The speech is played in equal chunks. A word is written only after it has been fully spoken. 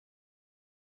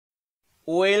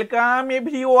Welcome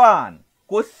everyone.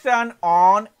 Question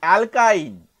on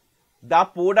alkyne. The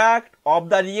product of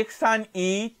the reaction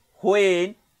is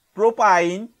when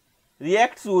propyne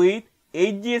reacts with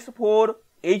HgSO4,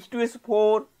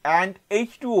 H2SO4 and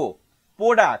H2O.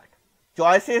 Product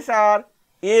choices are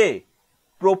A.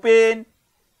 Propane,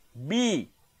 B.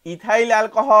 Ethyl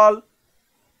alcohol,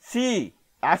 C.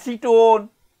 Acetone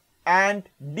and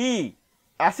D.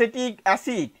 Acetic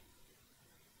acid.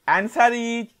 Answer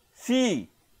is C.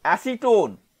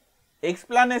 Acetone.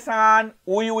 Explanation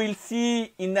we will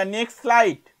see in the next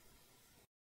slide.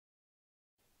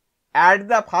 At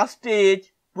the first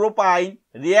stage, propyne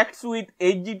reacts with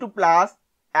Hg2 plus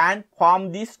and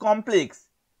form this complex.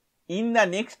 In the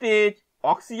next stage,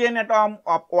 oxygen atom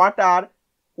of water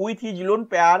with his lone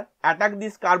pair attack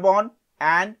this carbon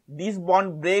and this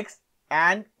bond breaks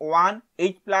and one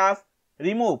H plus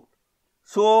removed.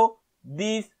 So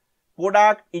this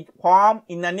product is formed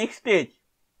in the next stage.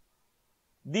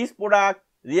 This product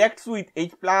reacts with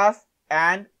H plus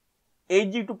and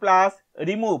Hg2 plus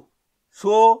removed.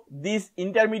 So this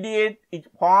intermediate is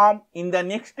formed in the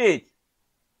next stage.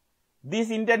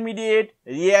 This intermediate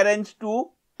rearranges to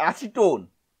acetone.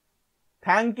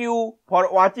 Thank you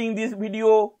for watching this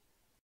video.